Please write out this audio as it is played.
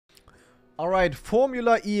Alright,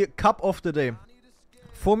 Formula E Cup of the Day.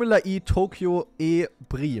 Formula E Tokyo E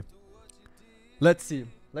Brie. Let's see.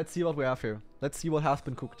 Let's see what we have here. Let's see what has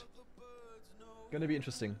been cooked. Gonna be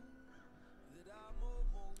interesting.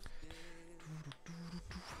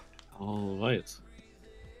 Alright.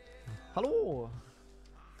 Hello.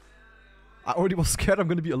 I already was scared I'm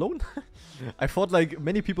gonna be alone. I thought like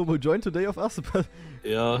many people will join today of us, but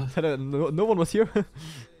Yeah. no one was here.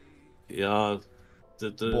 Yeah.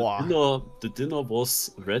 The dinner was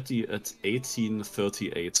ready at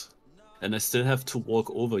 18:38. And I still have to walk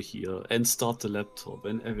over here and start the laptop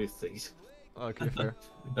and everything. Okay, fair.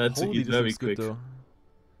 I had to Holy, eat this very looks quick. good though.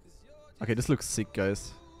 Okay, this looks sick,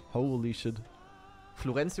 guys. Holy shit.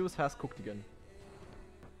 Florentius has cooked again.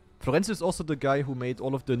 Florentius is also the guy who made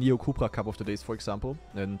all of the Neo Cupra Cup of the Days, for example.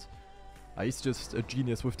 And he's just a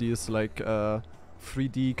genius with these, like,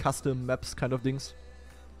 3D custom maps kind of things.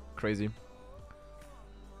 Crazy.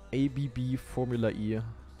 ABB Formula E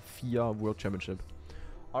FIA World Championship.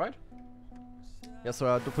 Alright. Yeah,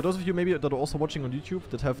 so for those of you maybe that are also watching on YouTube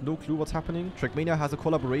that have no clue what's happening, TrackMania has a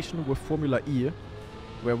collaboration with Formula E,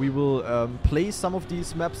 where we will play some of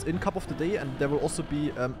these maps in Cup of the Day, and there will also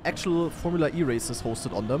be actual Formula E races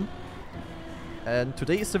hosted on them. And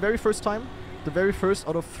today is the very first time, the very first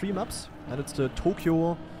out of 3 maps, and it's the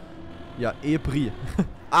Tokyo, yeah, E Brie.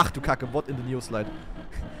 Ach du Kacke, what in the news slide.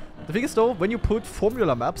 The thing is though, when you put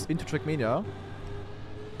Formula maps into TrackMania,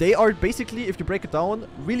 they are basically, if you break it down,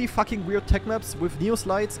 really fucking weird tech maps with neo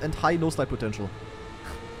slides and high no slide potential.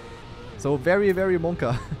 So very, very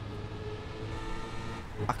Monka.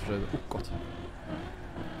 Ach du Scheiße, oh Gott.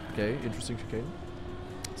 Okay, interesting chicane.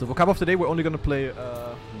 So for Cup of the Day, we're only gonna play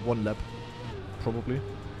 1 lap, probably.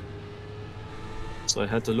 So I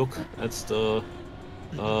had to look at the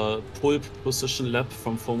pole position lap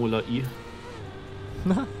from Formula E.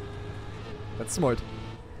 That's smart.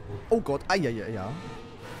 Oh God, yeah.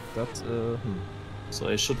 That, So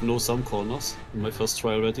I should know some corners in my first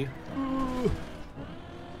try already.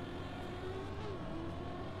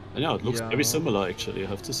 And yeah, it looks very similar actually, I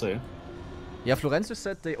have to say. Yeah, Florentius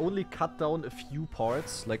said they only cut down a few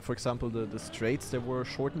parts, like for example the straights, they were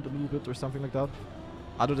shortened a little bit or something like that.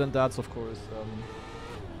 Other than that, of course,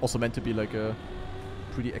 also meant to be like a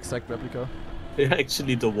pretty exact replica. Yeah,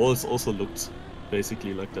 actually the walls also looked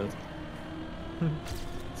basically like that.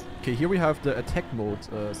 Okay, here we have the attack mode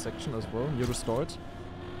section as well, near the start.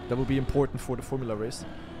 That will be important for the Formula race.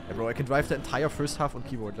 Yeah, bro, I can drive the entire first half on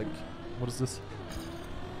keyboard, like, what is this?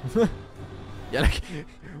 Yeah, like,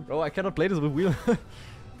 bro, I cannot play this with wheel.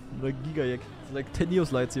 Like, giga yak. It's like 10 Neo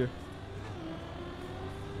slides here.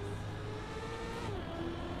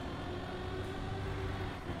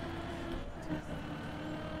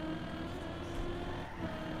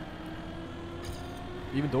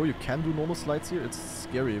 Even though you can do normal slides here, it's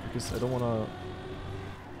scary because I don't wanna...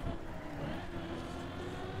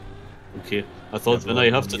 Okay, I thought when I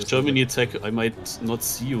have the Germany attack, I might not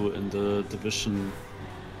see you in the division,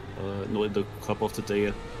 no, in the Cup of the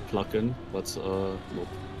Day plugin, but no,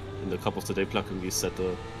 in the Cup of the Day plugin we set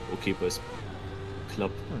the OK Boys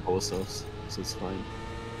club ourselves, so it's fine.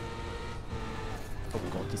 Oh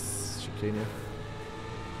god, this chicane here.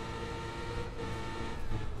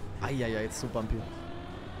 Ay, it's so bumpy.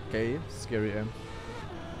 Okay, scary aim.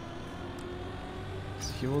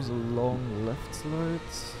 So here was a long left slide.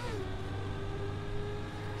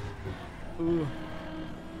 Ooh.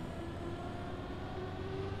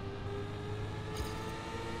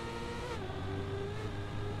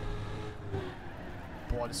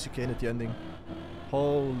 Boah, this chicane at the ending.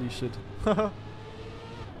 Holy shit.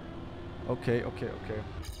 Okay.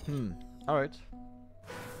 Alright.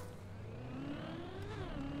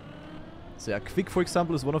 So yeah, Quick, for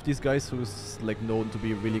example, is one of these guys who's like known to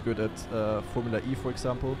be really good at Formula E, for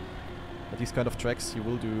example. At these kind of tracks, he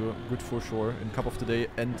will do good for sure in Cup of the Day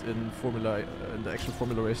and in Formula, in the actual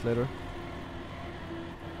Formula race later.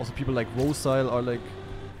 Also, people like Rosile are like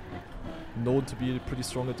known to be pretty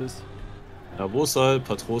strong at this. Yeah, Rosal,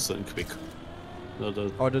 Patrose, and Quick.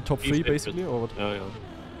 Are the top 3 basically, or what? Yeah.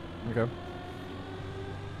 Okay.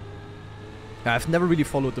 Yeah, I've never really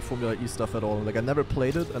followed the Formula E stuff at all. Like, I never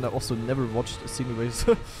played it, and I also never watched a single race.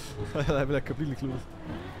 I'm like completely clueless.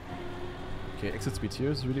 Okay, exit speed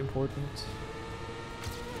here is really important.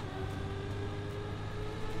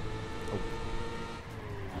 Oh.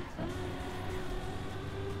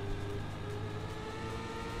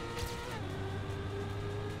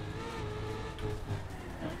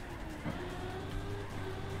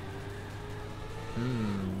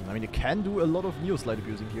 I mean, you can do a lot of Neo slide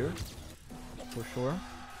abusing here. For sure.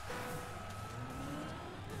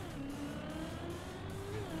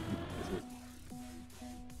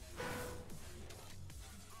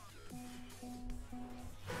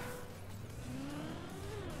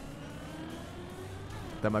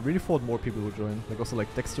 Damn, I really thought more people would join. Like also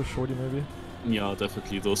like Dexter, Shorty maybe. Yeah,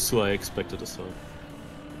 definitely. Those two I expected as well.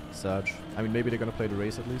 Sad. I mean, maybe they're gonna play the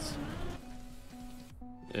race at least.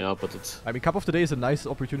 Yeah, but it... I mean, Cup of the Day is a nice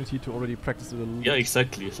opportunity to already practice it a little Yeah, bit.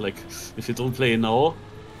 exactly. Like, if you don't play now,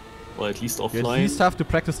 or at least offline... You at least have to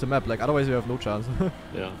practice the map, like otherwise you have no chance.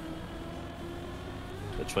 Yeah.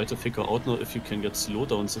 I try to figure out now if you can get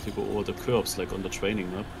slowdowns if you go over the curbs, like on the training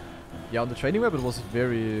map. Yeah, on the training map it was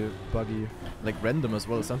very buggy. Like random as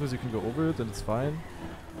well. Sometimes you can go over it and it's fine.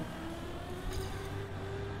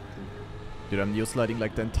 Dude, I'm neo-sliding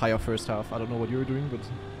like the entire first half. I don't know what you were doing, but...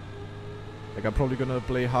 Like I'm probably gonna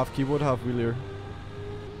play half keyboard, half wheeler.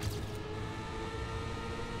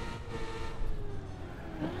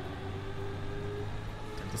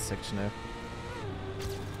 This section here.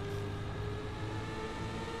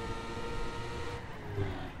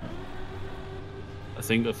 I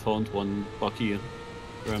think I found one buggy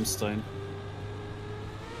Ramstein.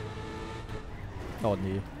 Oh,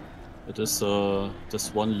 nee. It is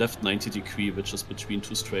this one left 90°, which is between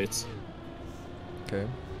two straights. Okay.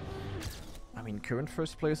 I mean, current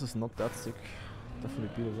first place is not that sick.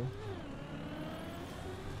 Definitely beatable.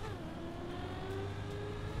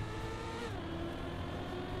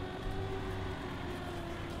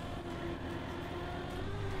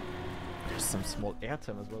 There's some small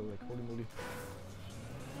airtime as well, like holy moly.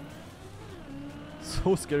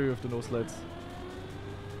 So scary with the no slides.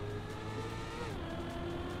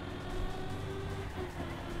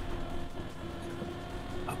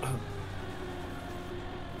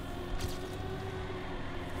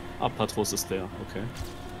 Ah, Patros is there, okay.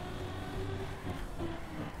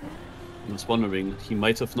 I was wondering, he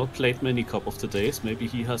might have not played many Cup of the Days, maybe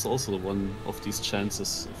he has also one of these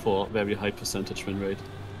chances for very high percentage win rate.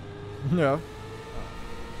 Yeah.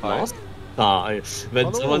 Lars? Ah, when Oh,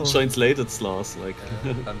 no. someone joins late, it's Lars, like...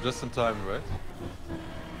 I'm just in time, right?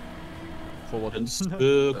 For what? And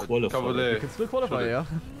still Cup of qualify. the You can still qualify, yeah.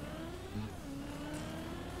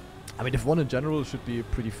 I mean, if one in general should be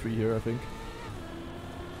pretty free here, I think.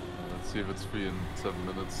 Let's see if it's free in 7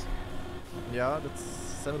 minutes. Yeah, that's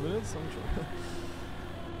 7 minutes, I'm sure.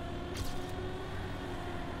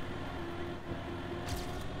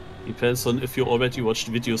 Depends on if you already watched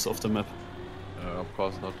videos of the map. Of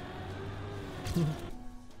course not.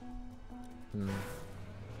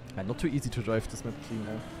 Yeah, not too easy to drive this map clean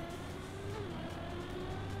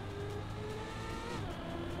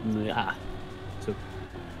now. Yeah.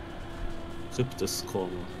 Trip this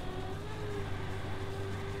corner.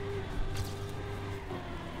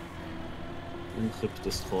 And trip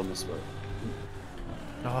this corner as well.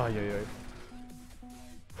 Ah, yeah.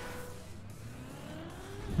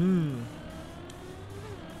 And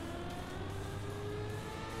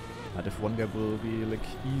if one guy will be like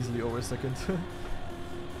easily over a second.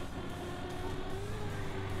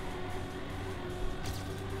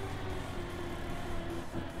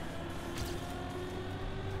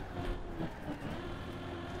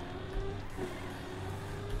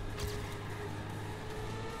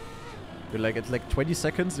 You're like at like 20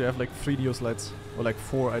 seconds you have like 3 neo slides. Or like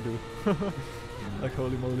 4 I do. Like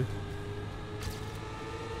holy moly.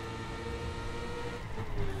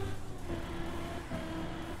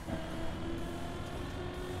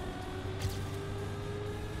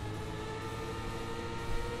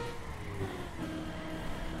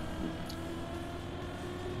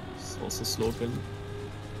 It's also slogan.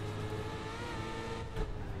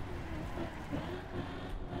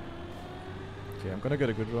 Okay, I'm gonna get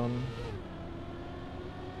a good run.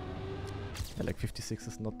 Yeah, like 56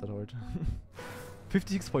 is not that hard.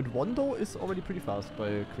 56.1 though is already pretty fast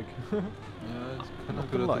by quick. Yeah, it's kind Not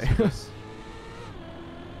of gonna good at lie. this place.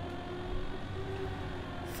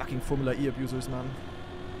 Fucking Formula E abusers, man.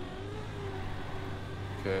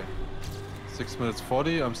 Okay. 6 minutes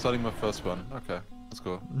 40, I'm starting my first one. Okay, let's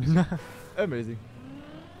go. Amazing.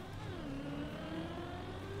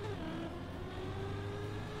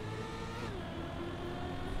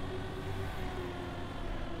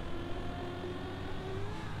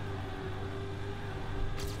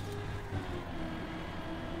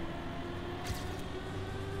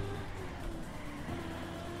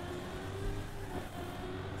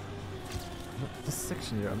 This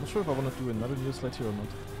section here, I'm not sure if I want to do another new slide here or not.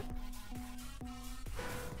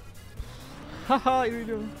 Haha,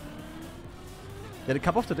 Iridium! Yeah, the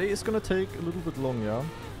Cup of the Day is gonna take a little bit long, yeah?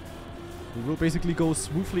 We will basically go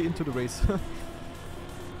smoothly into the race.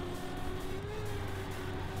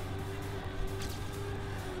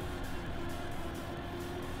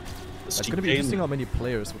 It's gonna be interesting how many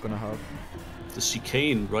players we're gonna have. The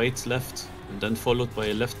chicane, right, left, and then followed by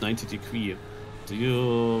a left 90°. Do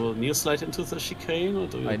you neo slide into the chicane or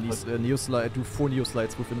do you? I neo slide. I do 4 neo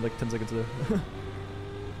slides within like 10 seconds.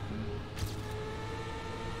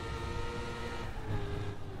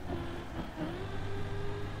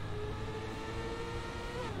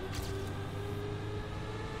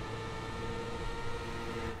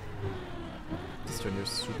 This turn here is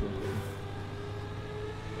super important.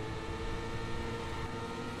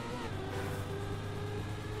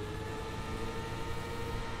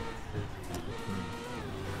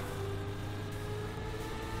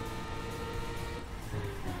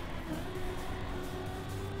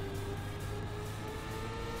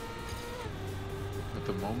 At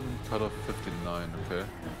the moment, cut off 59, okay.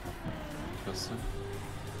 Interesting.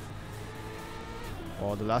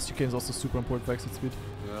 Oh, the last chicane is also super important for exit speed.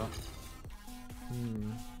 Yeah.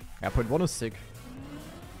 Yeah, point 1 is sick.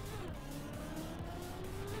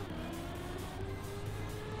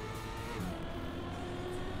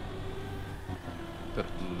 That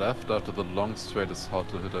left after the long straight is hard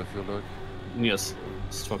to hit, I feel like. Yes,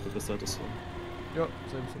 struggle with that as well. Yeah,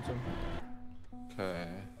 same. Okay.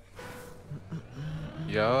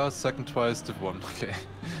 Yeah, second twice, div 1, okay.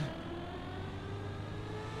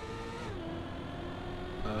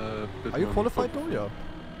 Are you qualified though? Yeah.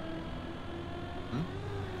 Hmm?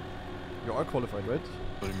 You are qualified, right?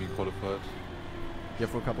 What do you mean qualified? Yeah,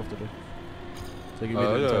 for Cup of the Day. So you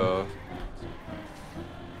Yeah.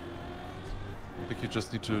 I think you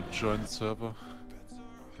just need to join the server.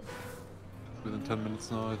 Within 10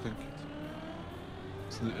 minutes now, I think.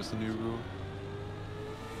 It's the new rule.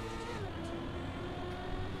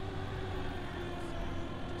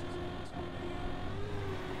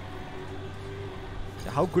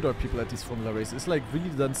 How good are people at these Formula races? It's like really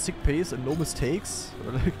done sick pace and no mistakes?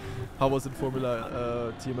 Or like, how was in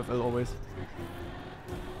Formula TMFL always?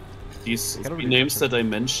 These three names that I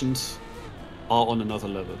mentioned are on another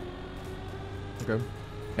level. Okay.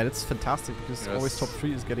 And it's fantastic because Yes. always top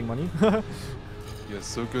 3 is getting money. Yeah,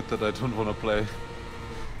 so good that I don't want to play.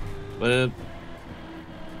 Well,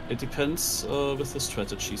 it depends with the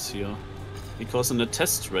strategies here. Because in a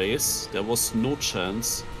test race, there was no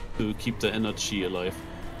chance to keep the energy alive.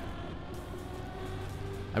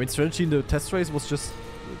 I mean, strategy in the test race was just...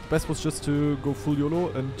 The best was just to go full YOLO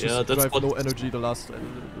and just drive no energy the last...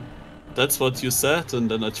 That's what you said,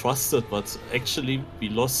 and then I trusted, but actually we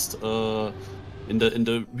lost... in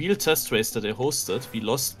the real test race that I hosted, we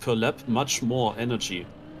lost per lap much more energy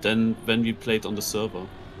than when we played on the server.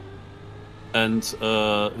 And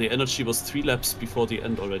the energy was 3 laps before the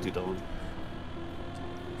end already down.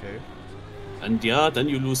 Okay. And yeah, then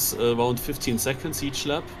you lose around 15 seconds each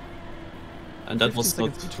lap. And that was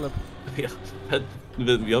not... each lap. Yeah,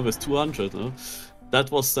 with 200, no?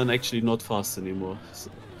 That was then actually not fast anymore.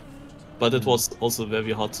 So, but it was also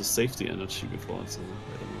very hard to save the energy before, so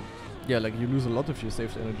I don't know. Yeah, like you lose a lot if you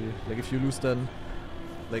save the energy. Like if you lose then,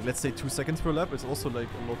 like let's say 2 seconds per lap, it's also like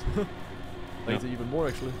a lot. Like it's even more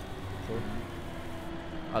actually. So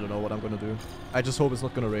I don't know what I'm gonna do. I just hope it's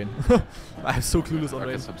not gonna rain. I'm so clueless on I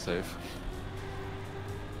rain. guess I'm safe.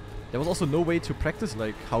 There was also no way to practice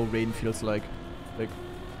like how rain feels like. Like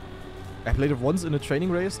I played it once in a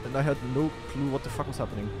training race and I had no clue what the fuck was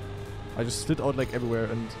happening. I just slid out like everywhere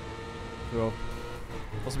and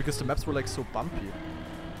also because the maps were like so bumpy.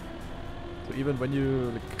 So even when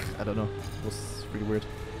you like, I don't know, it was really weird.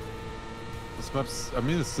 This map's, I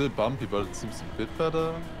mean, it's still bumpy, but it seems a bit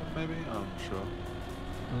better, maybe? I'm not sure.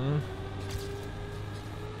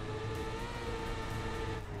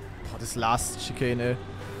 Oh, this last chicane, eh?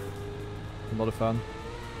 I'm not a fan.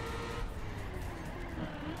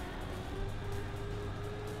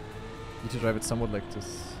 Need to drive it somewhat like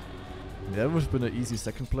this. Yeah, that would have been an easy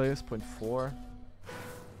second place, 0.4.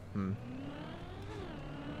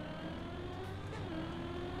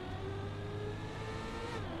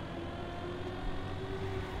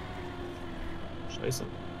 Scheiße.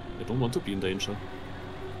 I don't want to be in danger.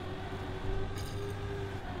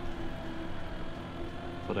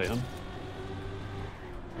 But I am.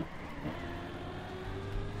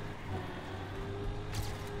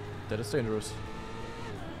 That is dangerous.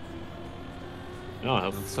 Yeah,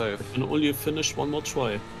 I can only finish one more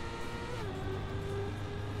try.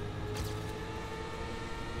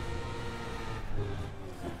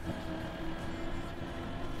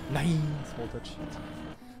 Nice, small touch.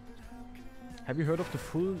 Have you heard of the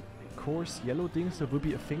full course yellow dings? There will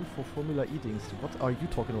be a thing for Formula E dings. What are you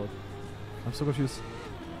talking about? I'm so confused.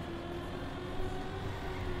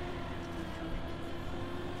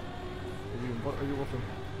 What are you waffling?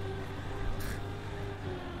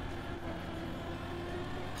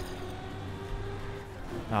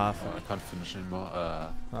 Ah, fuck. I can't finish anymore.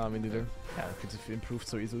 Me neither. Yeah, could have improved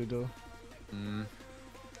so easily though.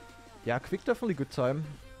 Yeah, quick definitely good time.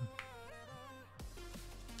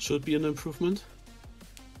 Should be an improvement.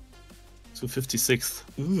 To 56th.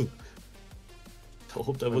 Ooh. I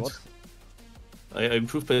hoped I Wait, would. what? I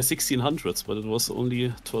improved by 1600s, but it was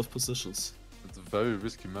only 12 positions. It's a very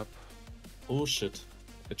risky map. Oh shit.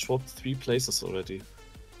 I dropped 3 places already.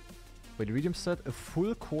 Wait, Redium said a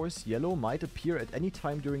full course yellow might appear at any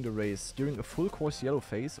time during the race. During a full course yellow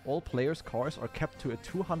phase, all players' cars are kept to a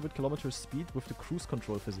 200 km speed with the cruise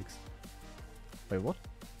control physics. Wait, what?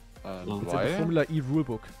 And It's in the why? Formula E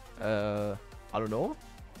rulebook. I don't know.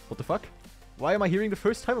 What the fuck? Why am I hearing the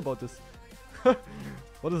first time about this?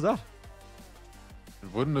 What is that?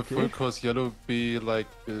 Wouldn't a full course yellow be like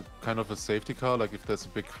kind of a safety car, like if there's a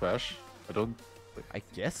big crash? I don't... I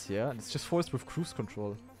guess, yeah. It's just forced with cruise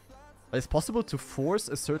control. But it's possible to force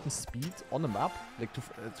a certain speed on the map, like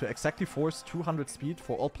to exactly force 200 speed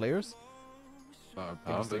for all players.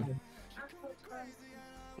 Apparently.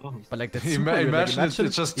 Oh. But like that's super weird. Like, Imagine it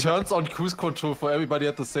just turns on cruise control for everybody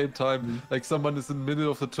at the same time. Like someone is in the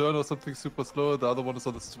middle of the turn or something super slow, the other one is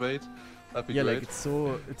on the straight. That'd be yeah, great. like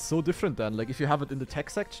it's so different then. Like if you have it in the tech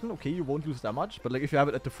section, okay, you won't lose that much. But like if you have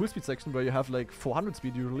it at the full speed section where you have like 400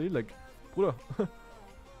 speed usually, like, bruder.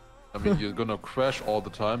 I mean, you're gonna crash all the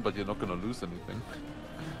time, but you're not gonna lose anything.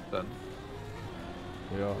 Then.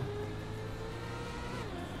 Yeah.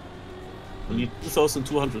 Only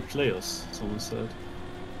 2,200 players, someone said.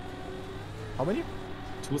 How many?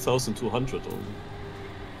 2,200 only.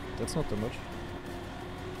 That's not that much.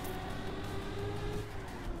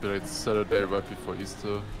 But it's Saturday right before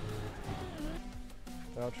Easter.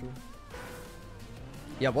 Yeah, true.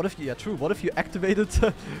 Yeah, what if you, yeah, true. What if you activated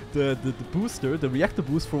the booster, the reactor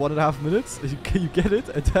boost for 1.5 minutes, you get it,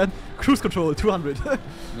 and then cruise control 200.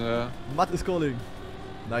 Yeah. Mud is calling.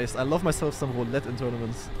 Nice. I love myself some roulette in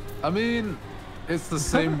tournaments. I mean, it's the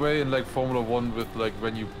same way in like Formula 1 with like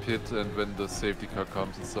when you pit and when the safety car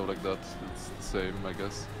comes and stuff like that. It's the same, I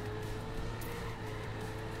guess.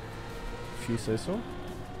 If you say so.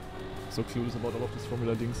 So clueless about all of these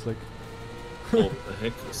Formula things, like. What the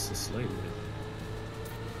heck is this lane, man?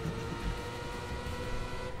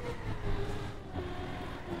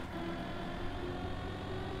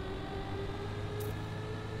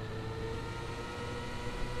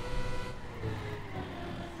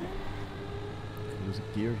 There's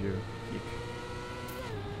a gear here. Geek.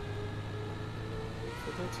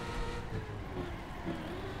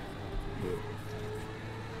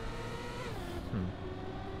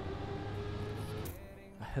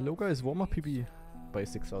 Hello guys, warm up PB by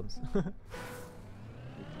 6 rounds.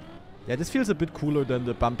 Yeah, this feels a bit cooler than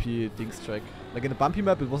the bumpy Dings track. Like in the bumpy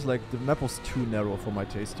map, it was like, the map was too narrow for my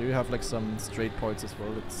taste. Here you have like some straight parts as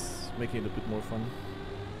well. It's making it a bit more fun.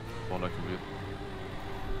 More like a bit.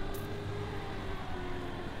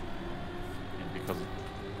 Because it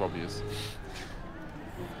probably is.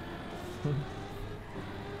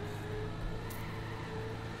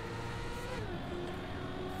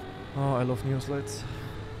 Oh, I love Neo slides.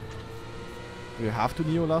 Do you have to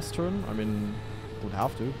Neo last turn? I mean, don't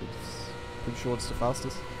have to, but it's pretty sure it's the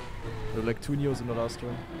fastest. There are like 2 Neos in the last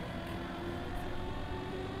turn.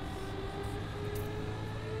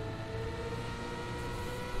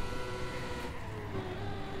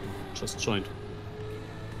 Just joined.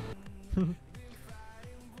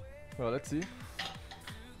 Well, let's see.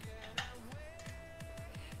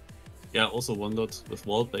 Yeah, I also wondered with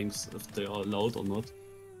wall banks if they are allowed or not.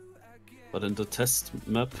 But in the test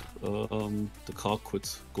map, the car could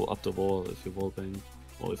go up the wall if you wall bang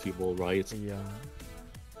or if you wall right. Yeah.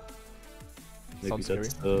 Maybe Sounds that's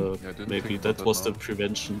scary. Yeah, I didn't maybe think that about was that the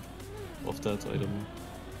prevention of that. I don't know.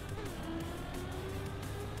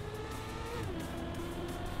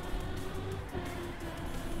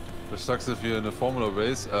 Which sucks if you're in a Formula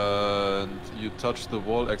race and you touch the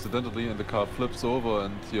wall accidentally and the car flips over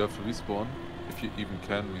and you have to respawn. If you even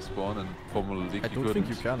can respawn, and Formula League I you don't couldn't. think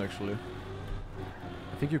you can actually.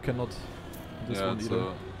 I think you cannot in this Yeah, one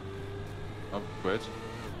either. Oh, great.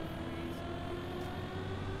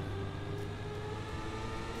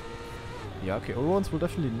 Yeah, okay, Orons will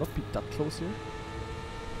definitely not be that close here.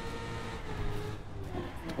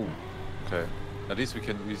 Ooh, okay. At least we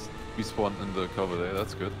can respawn in the cover there,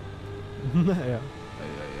 that's good. Yeah. Yeah,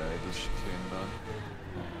 this chicane, man.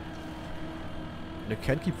 You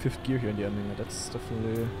can keep 5th gear here in the ending, and that's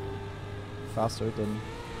definitely faster than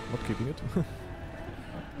not keeping it.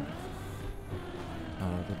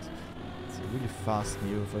 But it's a really fast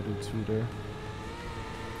Neo if I do 2 there.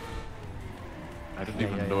 I don't Yeah,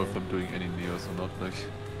 even yeah, know yeah. if I'm doing any Neos or not, like,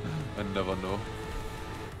 I never know.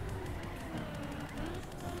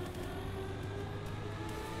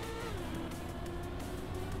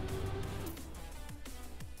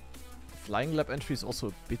 flying lap entry is also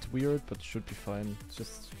a bit weird, but should be fine. It's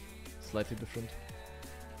just slightly different.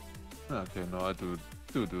 Okay, no, I do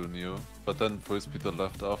Neo, but then full speed the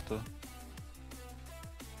left after.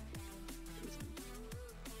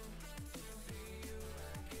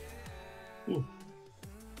 Ooh.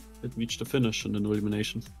 It reached the finish in the no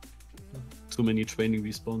elimination. Too many training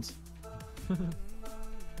respawns.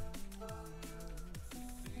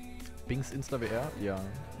 Bings Insta VR? Yeah,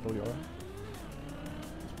 probably are.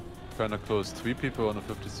 Kinda close, 3 people on a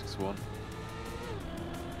 56-1.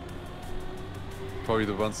 Probably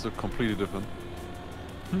the ones that are completely different.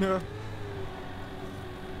 Yeah.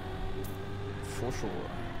 For sure.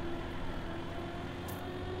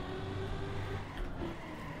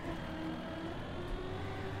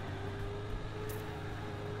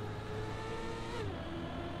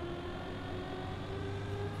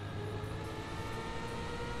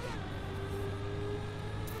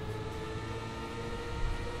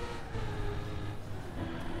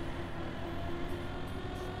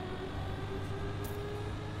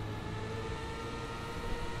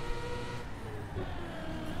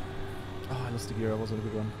 Oh, I lost the gear, I wasn't a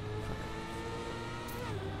good one. Fuck.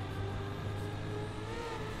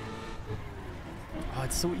 Oh,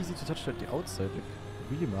 it's so easy to touch at the outside, like,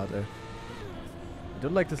 really mad, I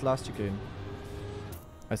don't like this last chicane.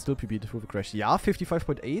 I still PB'd with a crash. Yeah,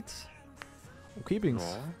 55.8? Okay, Bings.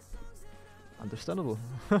 Oh. Understandable.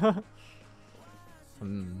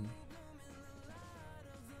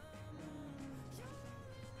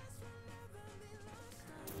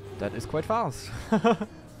 That is quite fast.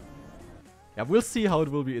 Yeah, we'll see how it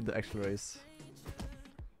will be in the actual race.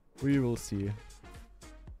 We will see.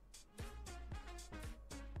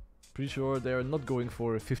 Pretty sure they're not going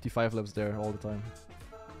for 55 laps there all the time.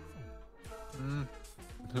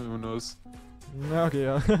 Who knows? Okay,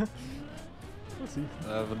 yeah. We'll see.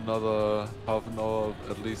 I have another half an hour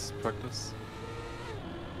at least practice.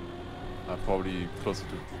 Probably closer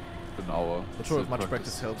to an hour. Not sure if much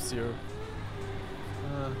practice helps here.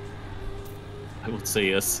 I would say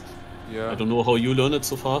yes. Yeah. I don't know how you learn it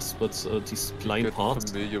so fast, but these blind Get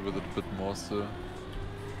parts. familiar with it a bit more still.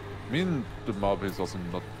 I mean, the marble is also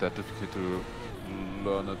not that difficult to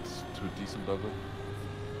learn it to a decent level.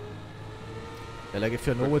 Yeah, like if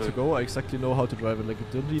you know where to go, I exactly know how to drive it. Like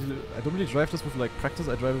I don't really drive this with like practice.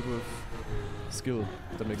 I drive it with skill.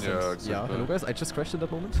 If that makes sense. Exactly. Yeah. Hello guys, I just crashed in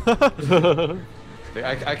that moment.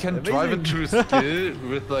 I can drive it to a skill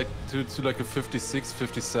with like to like a 56,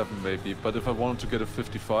 57 maybe. But if I wanted to get a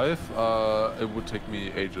 55, it would take me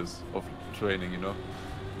ages of training. You know,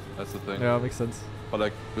 that's the thing. Yeah, makes sense. But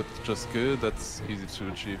like with just skill, that's easy to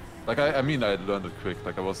achieve. Like I mean, I learned it quick.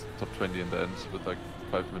 Like I was top 20 in the end with like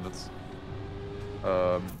 5 minutes.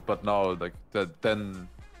 But now like then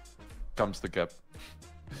comes the gap.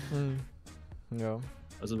 Yeah.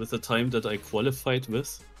 Also with the time that I qualified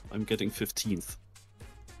with, I'm getting 15th.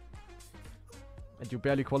 And you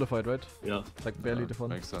barely qualified, right? Yeah. Like barely the fun.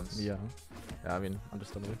 Makes sense. Yeah. Yeah, I mean,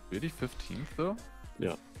 understandable. Really 15th though?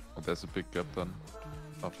 Yeah. Oh, there's a big gap then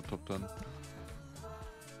after top 10.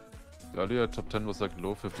 The earlier top 10 was like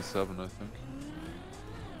low 57, I think.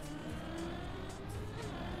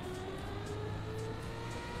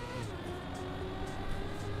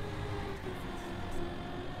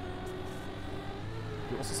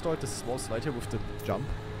 You also start this small slide here with the jump.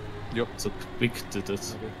 Yep. So Quick did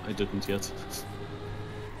it. Okay. I didn't yet.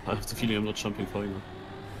 I have the feeling I'm not jumping far enough.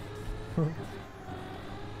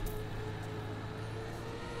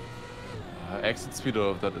 Exit speed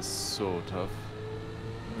of that is so tough.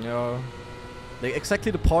 Yeah. Like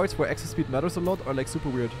exactly the parts where exit speed matters a lot are like super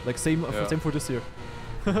weird. Like same for this year.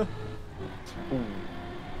 Ooh.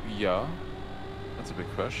 Yeah. That's a big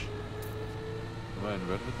crash. Am I in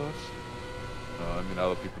red with that? No, I mean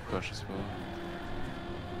other people crash as well.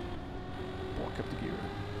 Walk up the gear.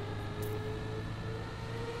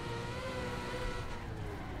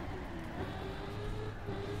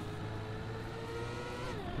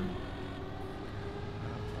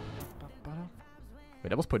 Wait,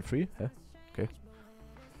 that was 0.3? Huh? Okay.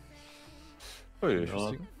 Oh yeah.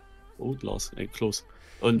 Interesting. Oh, last, close.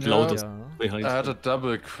 And loudest behind. I had a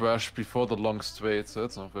double crash before the long straight, so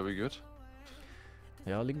that's not very good.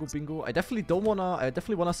 Yeah, Lingo Bingo. I definitely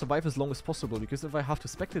wanna survive as long as possible, because if I have to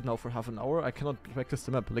spectate now for half an hour, I cannot practice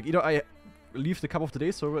the map. Like either I leave the Cup of the Day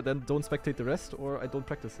server, then don't spectate the rest, or I don't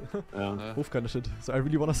practice. Yeah. Both kind of shit. So I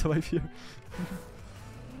really wanna survive here.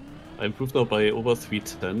 I improved now by over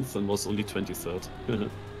 3/10 and was only 23rd. And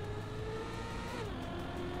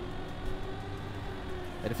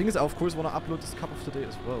the thing is, I of course wanna upload this Cup of the Day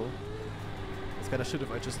as well. It's kinda shit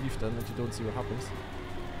if I just leave then and you don't see what happens.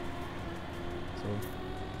 So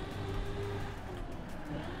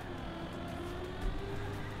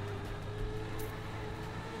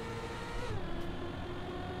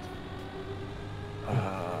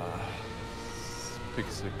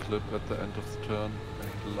classic clip at the end of the turn.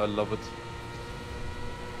 I love it.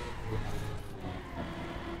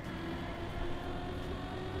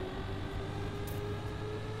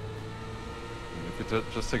 If you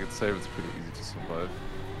just take it safe, it's pretty easy to survive.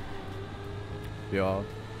 Ja.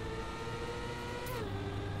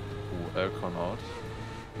 Oh, aircon out.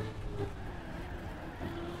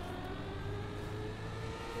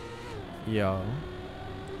 Ja.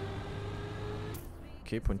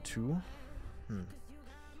 Okay, point 2.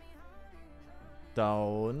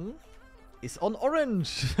 Down is on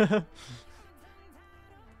orange.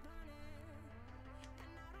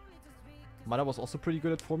 Mana was also pretty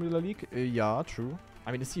good at Formula League. Yeah, true.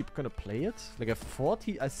 I mean, is he gonna play it? Like, I thought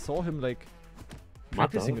I saw him like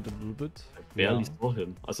practicing it a little bit. I barely saw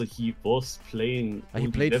him. Also, he was playing. He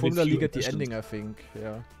only played very Formula few League at the editions. ending, I think.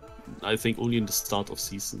 Yeah. I think only in the start of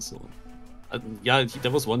season. So, yeah,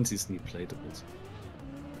 there was one season he played a bit.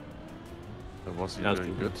 Was he Yeah,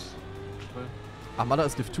 doing true. good? Ah, Mada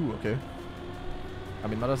is Div 2, okay. I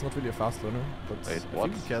mean, Mada is not really a fast runner, but Wait, I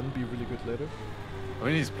what? think he can be really good later. I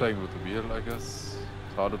mean, he's playing with the wheel, I guess.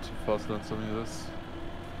 It's harder to fast learn something like this.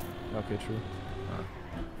 Okay, true.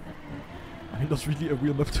 I mean, that's really a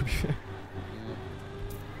weird map to be fair.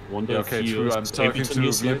 Wonder Yeah, if okay, he true. is I'm able talking to to Neo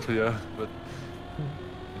a slide. wheel player, but...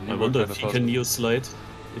 I wonder if he can Neo slide.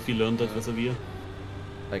 If he learned that with a wheel.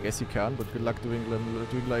 I guess he can, but good luck doing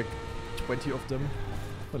like 20 of them.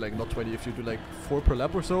 Or like not 20, if you do like 4 per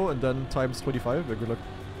lap or so, and then times 25, good luck.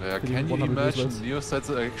 Yeah, Hitting can you 100 imagine wheels. Neo slides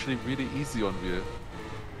are actually really easy on wheel?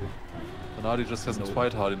 And Hardy just hasn't No.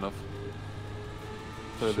 tried hard enough.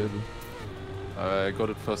 Surely. I got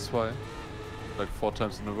it first try. Like 4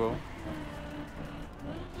 times in a row.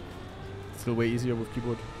 Still way easier with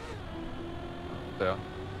keyboard. There.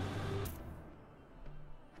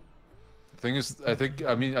 The thing is, I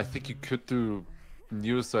think you could do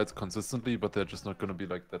Neo slides consistently, but they're just not gonna be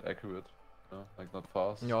like that accurate. You know? Like not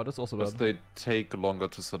fast. Yeah, that's also Because bad. they take longer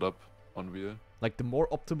to set up on wheel. Like the more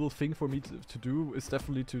optimal thing for me to do is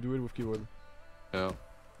definitely to do it with keyboard. Yeah.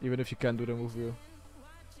 Even if you can do them with wheel.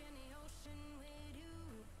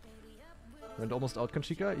 Went almost out,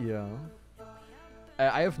 Kanchika? Yeah.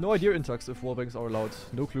 I have no idea in Tux if wallbangs are allowed.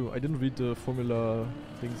 No clue. I didn't read the Formula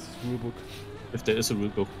things rulebook. If there is a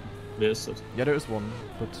rulebook, where is it? Yeah, there is one,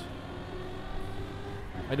 but...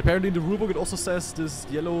 And apparently in the rulebook it also says this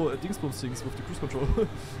yellow Dingsbums things with the cruise control.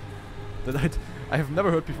 that I have never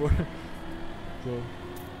heard before. So...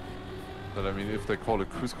 But I mean, if they call it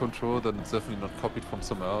cruise control, then it's definitely not copied from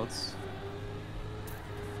somewhere else.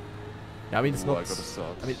 Yeah, I mean it's Ooh, not... I gotta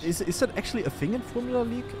start. I mean, is that actually a thing in Formula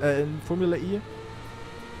League? In Formula E?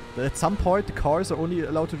 That at some point the cars are only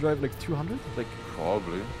allowed to drive like 200? Like,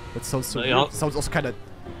 Probably. that sounds so Yeah. weird. Sounds also kinda...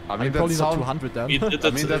 I I mean, mean, that probably not sounds... 200 then.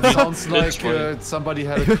 That sounds like somebody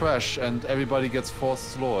had a crash and everybody gets forced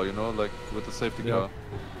slower, you know, like with the safety Yeah. car.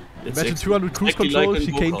 Imagine 200 cruise exactly control, like in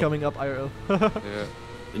chicane go-kart. coming up IRL. Yeah.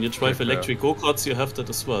 When you drive Okay, fair. electric go-karts, you have that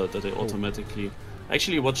as well, that they Oh. automatically... I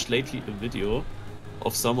actually watched lately a video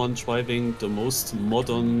of someone driving the most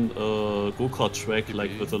modern go-kart track,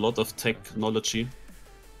 like with a lot of technology.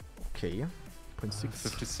 Okay. 0.6.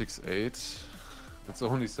 56.8. It's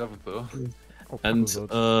only 7th though. Oh, And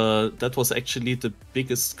results. that was actually the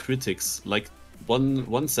biggest critics. Like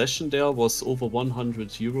one session there was over 100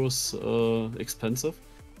 euros expensive.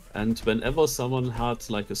 And whenever someone had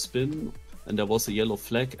like a spin and there was a yellow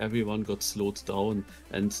flag, everyone got slowed down,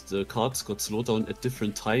 and the carts got slowed down at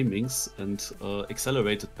different timings and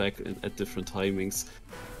accelerated back at different timings,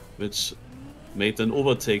 which made then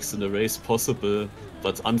overtakes in the race possible,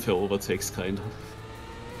 but unfair overtakes kind of.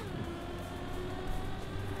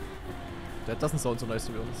 That doesn't sound so nice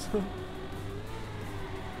to be honest.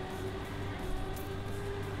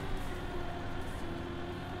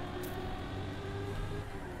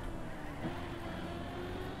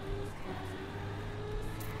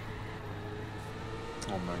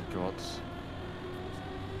 Oh my god.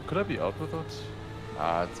 Could I be out with that?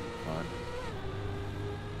 Ah, it's fine.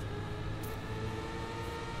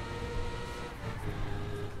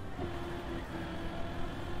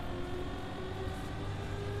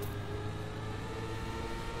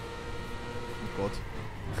 Oh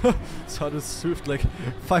god. Started Swift like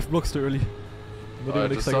 5 blocks too early. Not I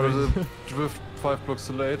even just started exciting. to drift 5 blocks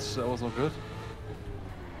too late, that was not good.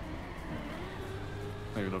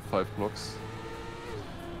 Maybe not 5 blocks.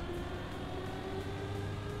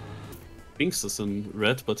 Binks is in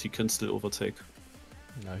red, but he can still overtake.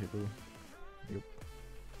 Yeah, he will. Yep.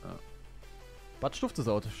 Ah. But Stufts is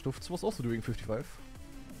out. Stufts was also doing 55.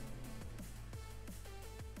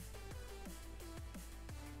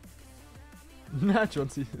 Nah, John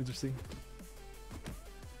C. Interesting.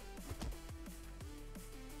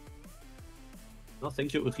 Oh,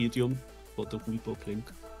 thank you, Iridium, for the rulebook link.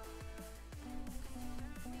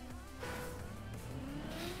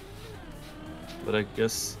 But I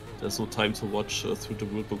guess there's no time to watch through the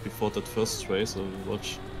rulebook before that first race, or we'll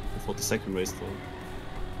watch before the second race though.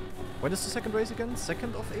 When is the second race again?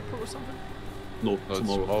 2nd of April or something? No, No, it's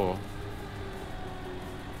tomorrow.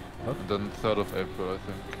 Huh? And then 3rd of April, I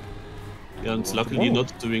think. Yeah, and Tomorrow. luckily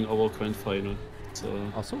not during our grand final. It's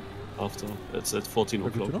Also? after. It's at 14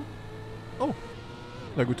 Good to o'clock. know. Oh.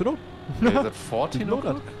 Na, good to know. Okay, is that 14 Didn't know that.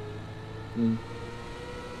 o'clock? Mm.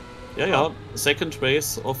 Yeah. The second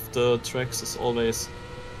race of the tracks is always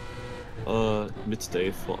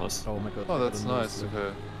midday for us. Oh my god. Oh, I that's didn't know nice, this.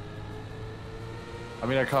 okay. I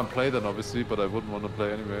mean, I can't play then, obviously, but I wouldn't want to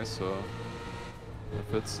play anyway, so... It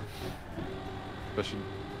fits.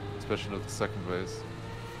 Especially at the second race.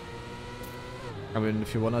 I mean,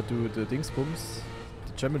 if you wanna do the Dingsbums,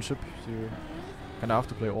 the championship, you kinda have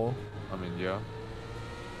to play all. I mean, yeah.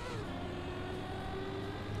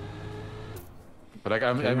 But like,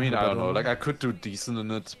 I mean, I don't know. Like, I could do decent in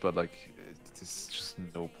it, but like, there's just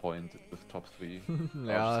no point with top 3.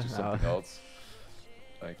 I'll just do something else.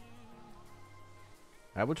 Like,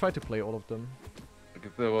 I will try to play all of them.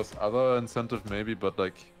 like, if there was other incentive, maybe, but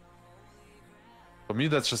like, for me,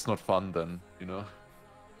 that's just not fun. Then, you know,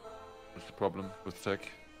 that's the problem with tech.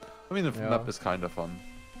 I mean, the map is kind of fun,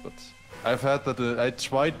 but I've had that. I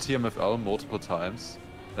tried TMFL multiple times.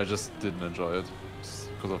 And I just didn't enjoy it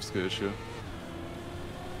because of skill issue.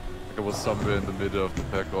 Like, I was somewhere in the middle of the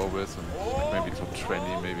pack always, and like maybe top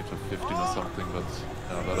 20, maybe top 15 or something, but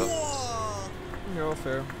yeah, better. Yeah,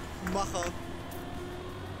 fair. Macher.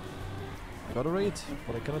 I got a raid,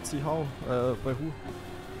 but I cannot see how. By who?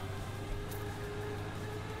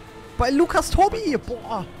 By Lukas Tobi!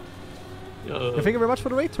 Boah! Yeah. Thank you very much for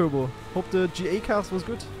the raid, Turbo. Hope the GA cast was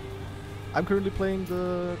good. I'm currently playing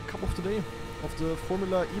the Cup of the Day of the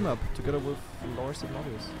Formula E map together with Lars and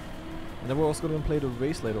Marius. And then we're also going to play the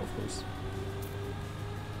race later, of course.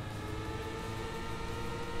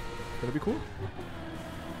 Gonna be cool.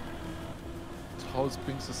 How is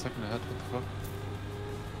Binks a second ahead? What the fuck?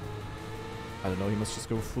 I don't know, he must just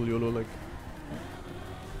go full YOLO, like.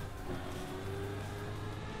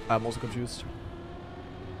 I'm also confused.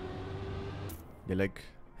 Yeah, like,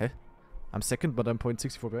 heh? I'm second, but I'm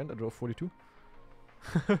 0.64 behind. I drove 42.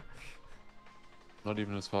 Not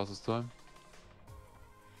even his fastest time.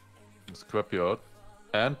 Scrap you out.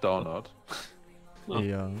 And down out. Oh.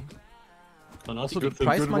 Yeah. Also, the good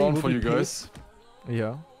prize Good money one will for be you paid. guys.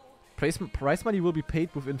 Yeah. Prize money will be paid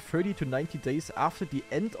within 30 to 90 days after the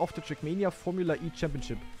end of the TrackMania Formula E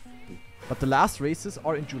Championship. But the last races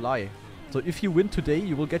are in July. So if you win today,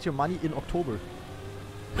 you will get your money in October.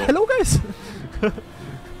 No. Hello, guys!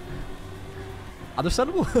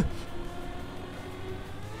 Understandable.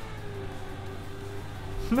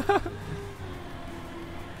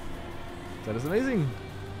 That is amazing.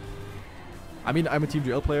 I mean, I'm a Team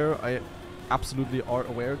GL player. I absolutely are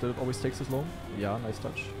aware that it always takes this long. Yeah, nice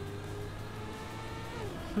touch.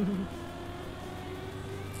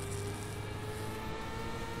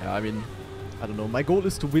 Yeah, I mean, I don't know. My goal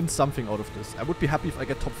is to win something out of this. I would be happy if I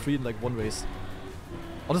get top 3 in like one race.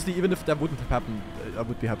 Honestly, even if that wouldn't have happened, I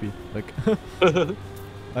would be happy. Like,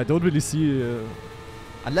 I don't really see...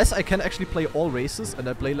 unless I can actually play all races and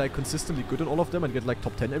I play like consistently good in all of them and get like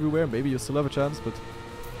top 10 everywhere, maybe you still have a chance, but...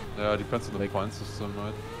 Yeah, it depends on the point system,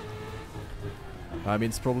 right? I mean,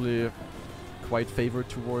 it's probably quite favored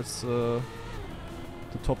towards the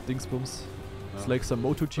top dingsbums. It's like some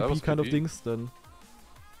MotoGP kind of things, then...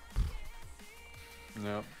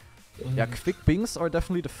 Yeah. Yeah, quick bings are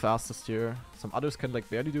definitely the fastest here. Some others can like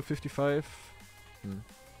barely do 55.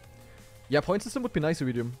 Yeah, point system would be nice,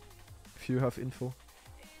 Iridium, if you have info.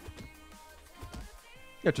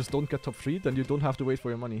 Yeah, just don't get top 3, then you don't have to wait for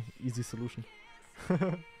your money. Easy solution.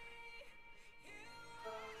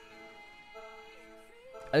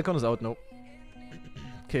 Alcon is out, no.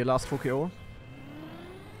 Okay, last 4KO.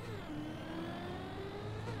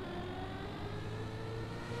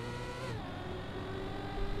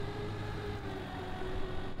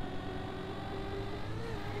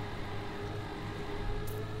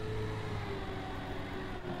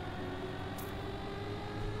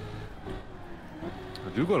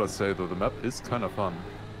 I do gotta say though, the map is kind of fun.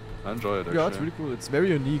 I enjoy it actually. Yeah, it's really cool. It's very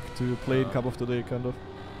unique to play in Cup of the Day, kind of.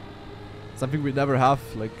 Something we never have,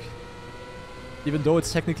 like... Even though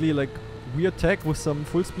it's technically like weird tech with some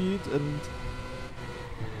full speed and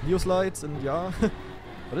neo slides and yeah.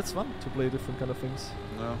 But it's fun to play different kind of things.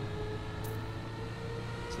 Yeah.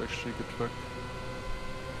 It's actually a good track.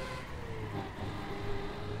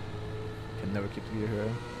 Can never keep the gear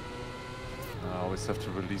here. I always have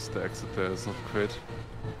to release the exit there, it's not great.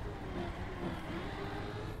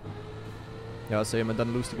 Yeah, same, and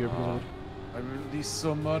then lose the gear because of it. I released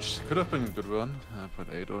so much. Could have been a good one.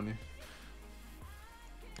 0.8 only.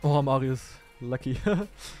 Oh, Marius. Lucky.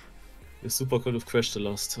 The super could have crashed the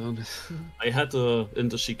last turn. I had in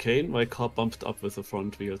the chicane, my car bumped up with the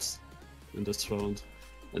front wheels in this round.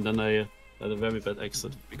 And then I had a very bad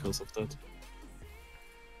exit because of that.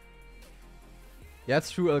 Yeah,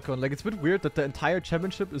 it's true, Elcon. Like, it's a bit weird that the entire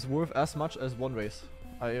championship is worth as much as one race.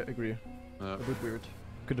 I agree. Yeah. A bit weird.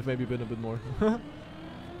 Could have maybe been a bit more.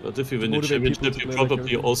 But if you win the Motivate people championship, to you play like probably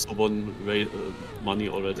everything. also won money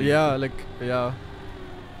already. Yeah, like, yeah.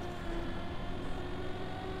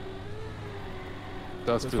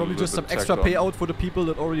 That's There's probably just some extra payout for the people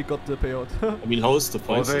that already got the payout. I mean, how is the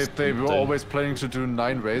Well, price? they were always planning to do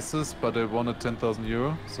 9 races, but they wanted 10,000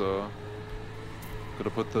 euro, so could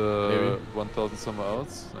have put the 1,000 somewhere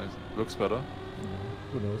else. Looks better.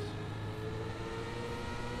 Who knows?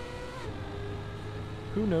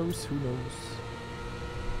 Who knows? Who knows?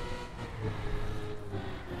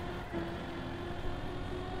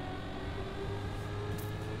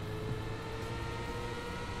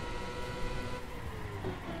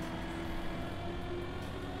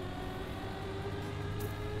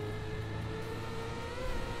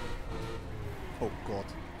 Oh god.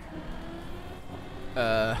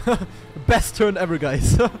 Best turn ever,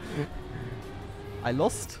 guys. I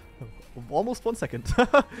lost almost 1 second.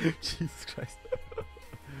 Jesus Christ.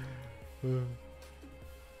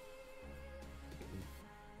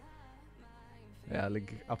 Yeah,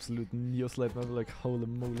 like absolute Neoslide map, like holy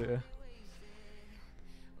moly.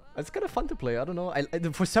 It's kind of fun to play, I don't know.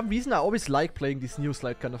 For some reason I always like playing these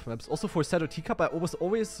Neoslide kind of maps. Also for COTD Cup I was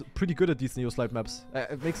always pretty good at these Neoslide maps.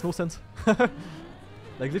 It makes no sense.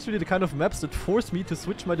 Like literally the kind of maps that force me to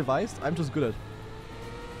switch my device, I'm just good at.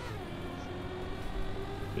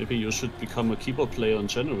 Maybe you should become a keyboard player in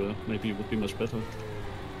general. Maybe it would be much better.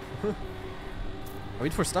 I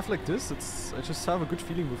mean, for stuff like this, I just have a good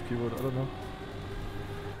feeling with keyboard. I don't know.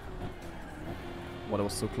 What, I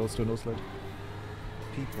was so close to a Neoslide.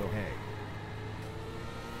 People, hey.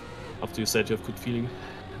 After you said you have good feeling.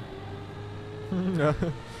 Yeah.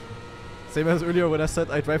 Same as earlier when I said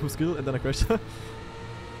I drive with skill and then I crashed.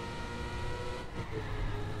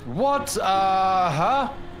 What? Huh?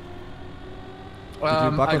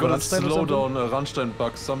 I got a slow down, a Randstein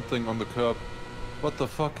bug, something on the curb. What the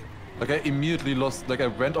fuck? Like I immediately lost, like I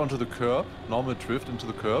went onto the curb, normal drift into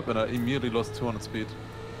the curb, and I immediately lost 200 speed.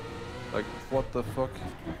 Like, what the fuck?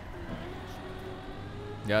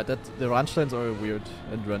 Yeah, the Randsteins are weird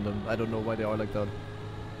and random. I don't know why they are like that.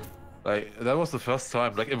 Like, that was the first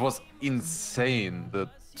time. Like, it was insane, the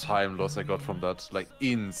time loss I got from that. Like,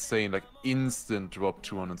 insane. Like, instant drop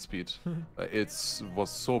 200 speed. Like, it was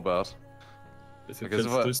so bad. If you Like, can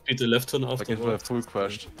still speed the left turn after. Like, if I full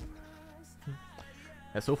crashed.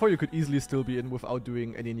 Yeah, so far you could easily still be in without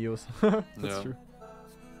doing any Neos. That's true.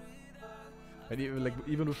 And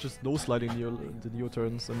even with just no sliding the Neo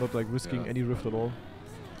turns and not like risking any rift at all.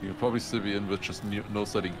 You can probably still be in with just no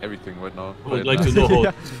sliding everything right now. I would like to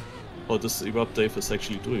know how this Erupt Dave is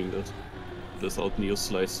actually doing that without Neo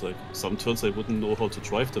slides. Like some turns I wouldn't know how to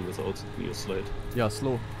drive them without Neo slide. Yeah,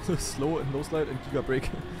 slow. Slow and no slide and giga brake,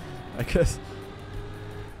 I guess.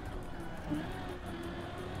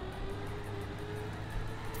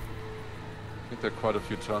 I think there are quite a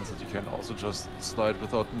few turns that you can also just slide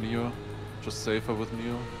without Neo. Just safer with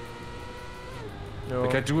Neo. No.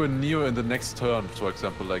 Like I do a Neo in the next turn, for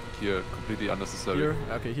example, like here, completely unnecessary. Here?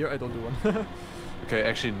 Okay, here I don't do one. Okay,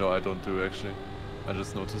 actually no, I don't do actually. I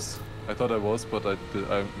just noticed. I thought I was, but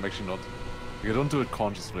I'm actually not. Like, I don't do it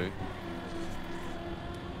consciously.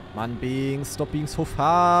 Man, stop being so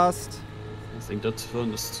fast. I think that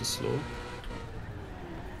turn is too slow.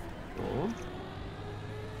 Oh.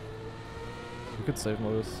 You could save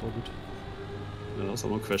Marius, so good. Yeah,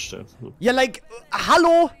 someone crashed there. Yeah, like,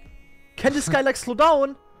 hello? Can this guy like slow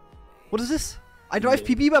down? What is this? I drive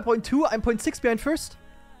PB by 0.2, I'm 0.6 behind first.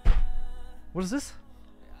 What is this?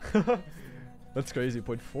 That's crazy,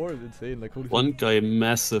 0.4 is insane, like holy One guy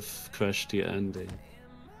massive crashed the ending.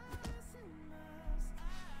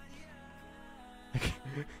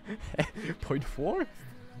 0.4?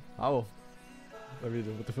 How? I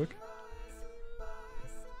mean, what the fuck?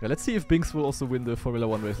 Yeah, let's see if Binks will also win the Formula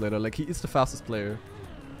 1 race later. Like, he is the fastest player.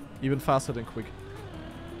 Even faster than Quick.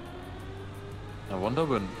 I wonder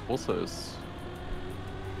when Osa is.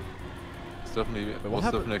 I was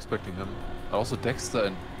definitely expecting him. Also Dexter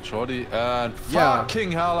and Jordi and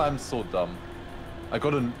fucking hell, I'm so dumb. I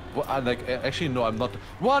got actually no, I'm not.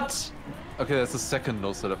 What? Okay, that's the second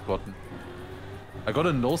nose that I've gotten. I got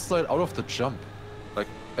a nose slide out of the jump. Like,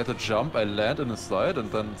 at the jump, I land in a slide,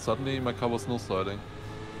 and then suddenly my car was nose sliding.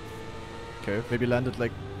 Okay, maybe landed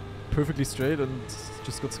like perfectly straight and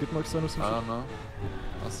just got skid marks on or I something. don't know.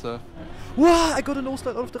 Must have. Wow, I got a nose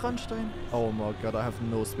slide out of the Randstein. Oh my god, I have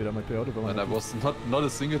no speed. I might be out of it. And I was not a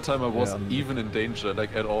single time I was even in danger,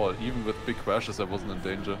 like at all. Even with big crashes, I wasn't in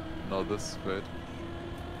danger. Now this is great.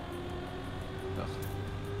 Ugh.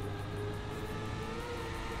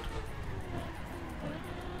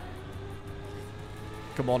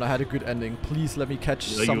 Come on, I had a good ending. Please let me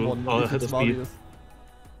catch Yeah, someone. you are If ahead it's of me. Marius.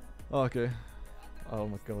 Oh, okay. Oh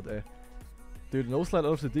my god, eh. Dude, no slide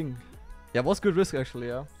out of the thing. Yeah, was good risk actually,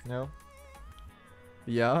 yeah. Yeah.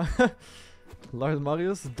 Yeah. Lars and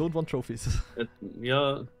Marius don't want trophies.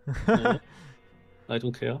 Yeah. No, I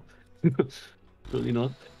don't care. Really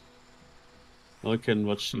not. Now I can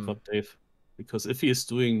watch Chief Up Dave. Because if he is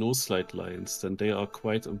doing no slide lines, then they are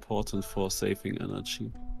quite important for saving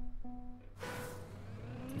energy.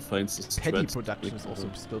 He finds the Petty strats Production is also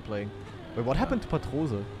good. still playing. Wait, what happened to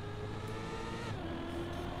Patrose?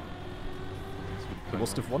 He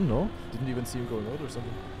must have won, no? Didn't even see him going out or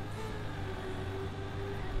something.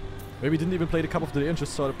 Maybe didn't even play the Cup of the Day and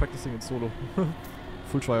just started practicing in solo.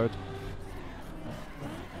 Full tryhard.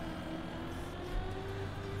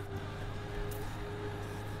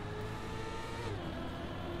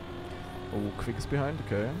 Oh, Quick is behind,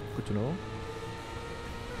 okay. Good to know.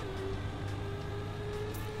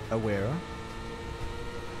 Aware.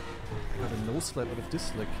 I got a nose slide out of this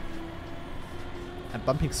slick. I'm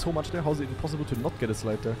bumping so much there, how is it even possible to not get a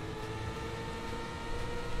slide there?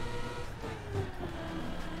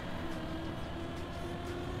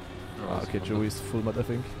 Ah, okay, Joey's full mud, I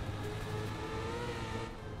think.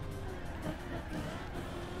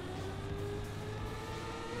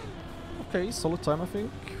 Okay, solid time, I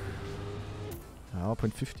think. Ah,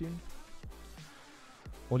 0.15.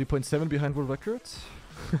 Only 0.7 behind world record.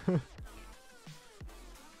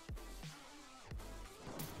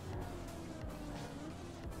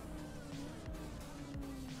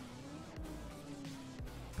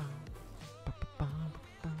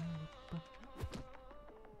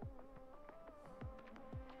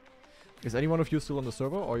 Is any one of you still on the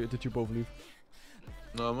server, or did you both leave?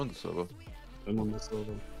 No, I'm on the server. I'm on the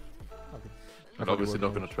server. Okay. I'm obviously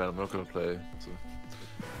not gonna try, I'm not gonna play. So.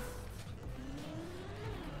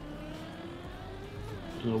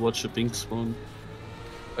 Watch a Binks one.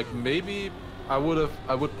 Like maybe I would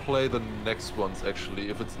play the next ones actually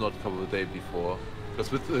if it's not cover the day before.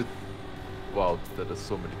 Because with the wow, that is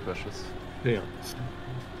so many crashes. Yeah.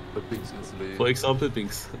 The Binks instantly. For example,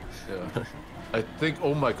 Binks. Yeah. I think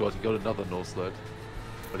oh my god, he got another nose slide.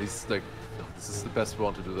 But he's like no, this is the best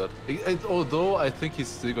round to do that. And although I think he's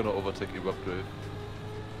still gonna overtake Evacuate.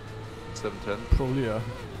 710. Probably, yeah.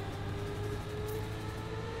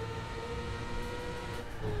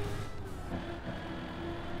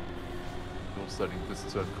 Starting this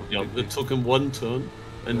turn Yeah, completely. it took him one turn,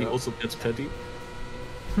 and he Yeah. also gets petty.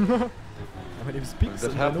 I mean, if speaks,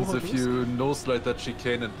 That happens if you no slide that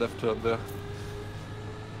chicane and left turn there.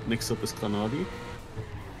 Next up is Granadi.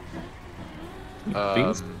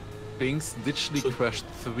 Binks? Binks literally So- crashed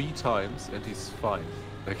 3 times and he's fine.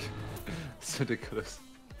 Like, it's ridiculous.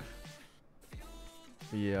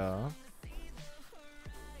 Yeah.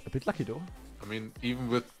 A bit lucky though. I mean, even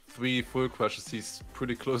with 3 full crashes, he's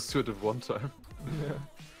pretty close to it at one time. Yeah.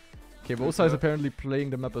 Okay, Rosa is apparently playing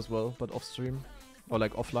the map as well, but off stream. Or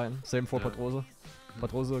like offline. Same for Yeah. Patrose.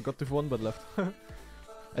 Patrose got the one but left.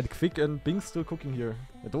 And Quick and Bing still cooking here.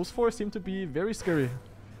 Those 4 seem to be very scary.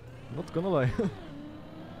 Not gonna lie.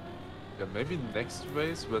 Yeah, maybe next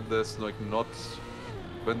race when there's like not...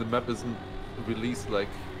 When the map isn't released like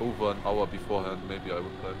over an hour beforehand, maybe I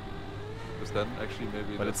would play. Because then actually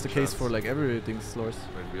maybe But that's it's the a case chance. for like everything, Slurs.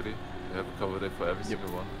 Wait, really? You have a cover day for every single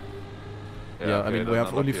one? Yeah, okay, I mean, then we have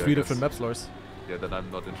I'm only lucky, 3 I different guess. maps, Lars. Yeah, then I'm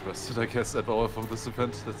not interested, I guess, at all from this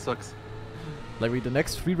event. That sucks. Like, the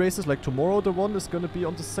next 3 races, like tomorrow, the one is gonna be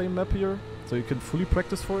on the same map here. So you can fully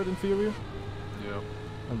practice for it in theory. Yeah.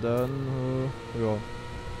 And then, yeah.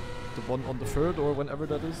 The one on the 3rd or whenever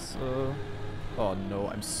that is. Oh no,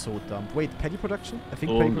 I'm so dumb. Wait, Paddy Production? I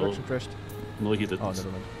think Oh, Paddy no. Production crashed. No, he didn't. Oh, never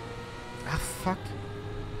mind. Ah, fuck.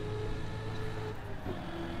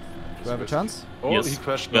 Do I have a chance? Oh, Yes, he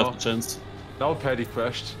crashed we have now. the chance. Now Paddy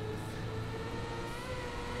crashed.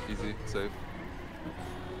 Easy, safe.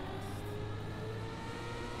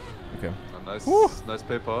 Okay. Nice, Woo! nice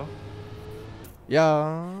paper.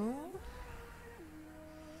 Yeah.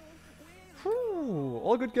 Whew,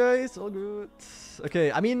 all good, guys. All good.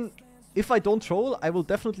 Okay, I mean, if I don't troll, I will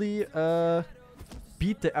definitely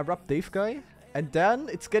beat the Arab Dave guy. And then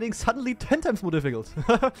it's getting suddenly 10 times more difficult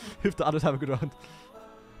if the others have a good round.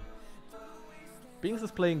 Binks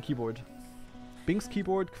is playing keyboard. Binks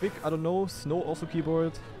keyboard, Quick, I don't know, Snow also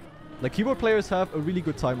keyboard. Like, keyboard players have a really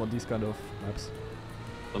good time on these kind of maps.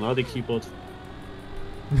 Another keyboard.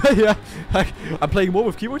 Yeah, I'm playing more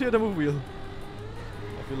with keyboard here than with wheel.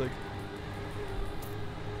 I feel like.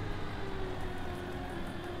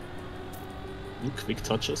 Quick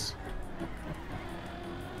touches.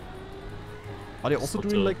 Are they also Not,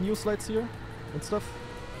 doing like new slides here and stuff?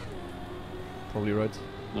 Probably right.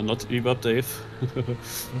 No, not reverb, Dave.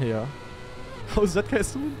 Yeah. How's that guy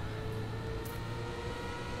doing?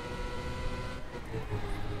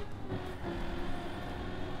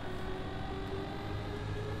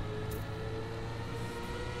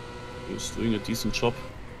 He's doing a decent job.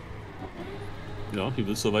 Yeah, he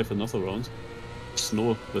will survive another round.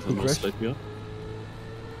 Snow with a nose slide here.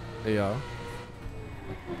 Yeah.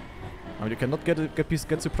 I mean, you cannot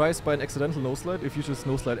get surprised by an accidental nose slide if you just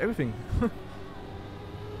nose slide everything.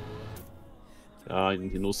 Yeah,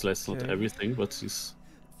 he nose slides not Okay. everything, but he's.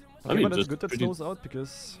 I mean, but it's just good that pretty- Snow's out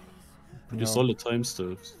because. Pretty Yeah. solid time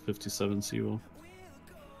still, 57-0.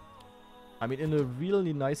 I mean, in a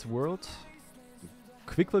really nice world,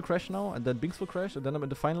 Quick will crash now, and then Binks will crash, and then I'm in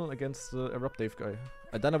the final against a Rub Dave guy.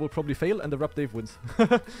 And then I will probably fail, and the Rub Dave wins.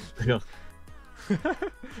 Yeah.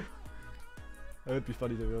 That would be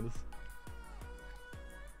funny, to be honest.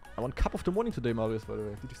 I won Cup of the Morning today, Marius, by the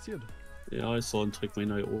way. Did you see it? Yeah, I saw on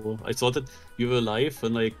TrackMania. I thought that you were live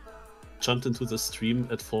when I jumped into the stream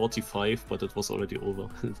at 45, but it was already over.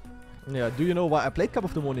 Yeah, do you know why I played Cup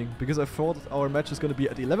of the Morning? Because I thought our match is gonna be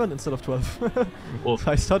at 11 instead of 12. Oh.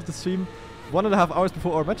 So I started the stream 1.5 hours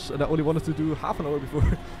before our match, and I only wanted to do half an hour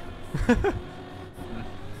before.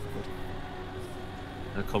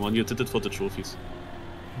 Come on, you did it for the trophies.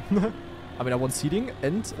 I mean, I won seeding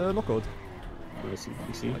and knockout. Nice,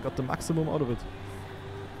 you see? I got the maximum out of it.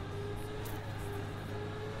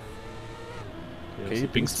 Yeah, Okay, so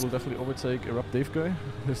Binks will definitely overtake a Rub Dave guy.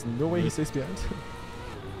 There's no way he stays behind.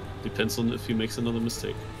 depends on if he makes another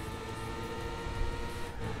mistake.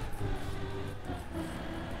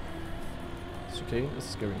 Chicane is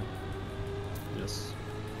scary. Yes.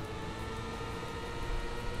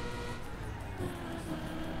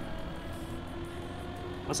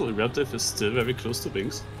 Also, Raptive is still very close to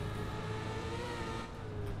Binks.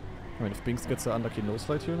 I mean, if Binks gets an unlucky nose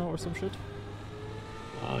slide here now or some shit.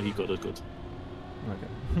 Ah, he got it good. Okay.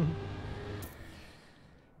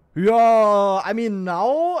 Yeah, I mean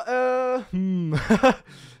now,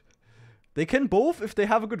 they can both, if they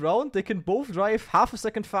have a good round, they can both drive half a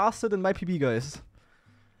second faster than my PB guys.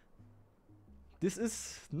 This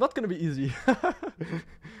is not gonna be easy.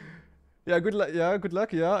 Yeah, good luck. Yeah, good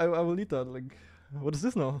luck. Yeah, I will need that. Like, what is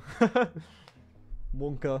this now?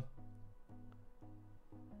 Monka.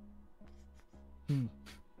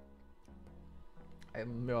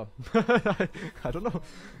 Yeah. I don't know.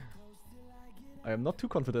 I am not too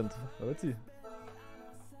confident. But let's see.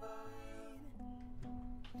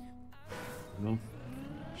 No.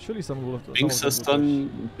 Surely someone will have. Binks has done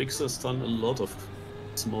a lot of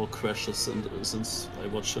small crashes since I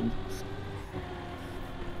watched him.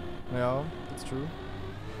 Yeah, that's true.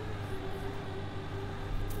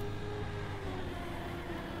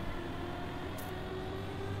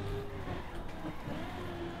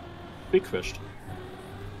 Big crashed.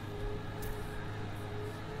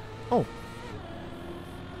 Oh.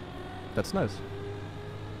 That's nice.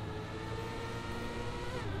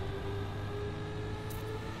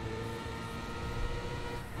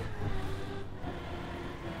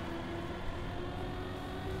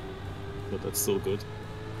 But that's so good.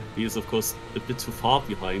 He is of course a bit too far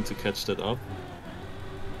behind to catch that up.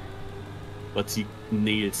 But he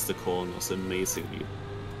nails the corners amazingly.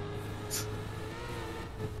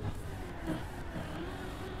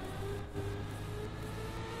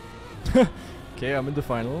 Okay, I'm in the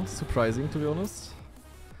final. Surprising, to be honest.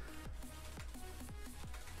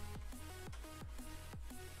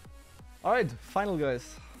 Alright, final,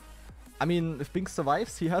 guys. I mean, if Binks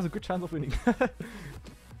survives, he has a good chance of winning.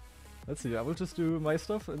 Let's see, I will just do my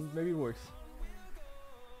stuff and maybe it works.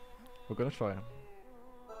 We're gonna try.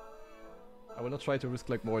 I will not try to risk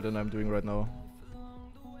like more than I'm doing right now.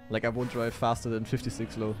 Like, I won't drive faster than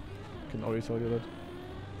 56 low. Can already tell you that.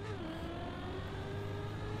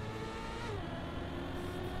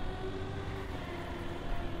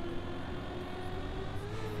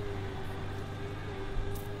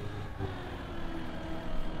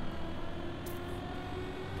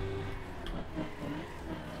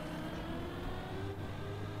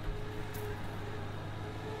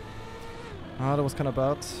 Ah, that was kinda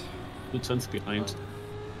bad. 2 tenths behind.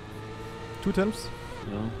 2 times.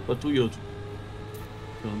 Yeah, but do your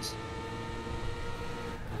turns.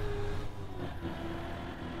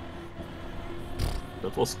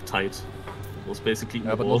 That was tight. It was basically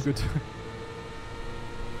Yeah, but ball. not good.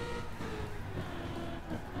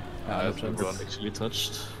 Yeah, no that's a chance. good run. Actually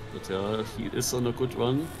touched, but yeah, he is on a good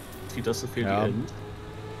run. He doesn't feel Yeah. the end.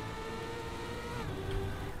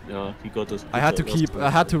 Yeah, he got it. I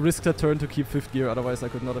had to risk that turn to keep 5th gear, otherwise I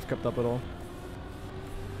could not have kept up at all.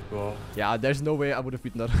 Wow. Yeah, there's no way I would have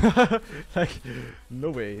beaten that. Like, no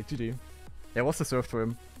way. GG. Yeah, was deserved for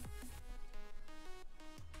him.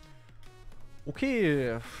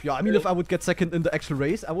 Okay. Yeah, I mean, if I would get second in the actual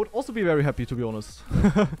race, I would also be very happy, to be honest.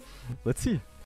 Let's see.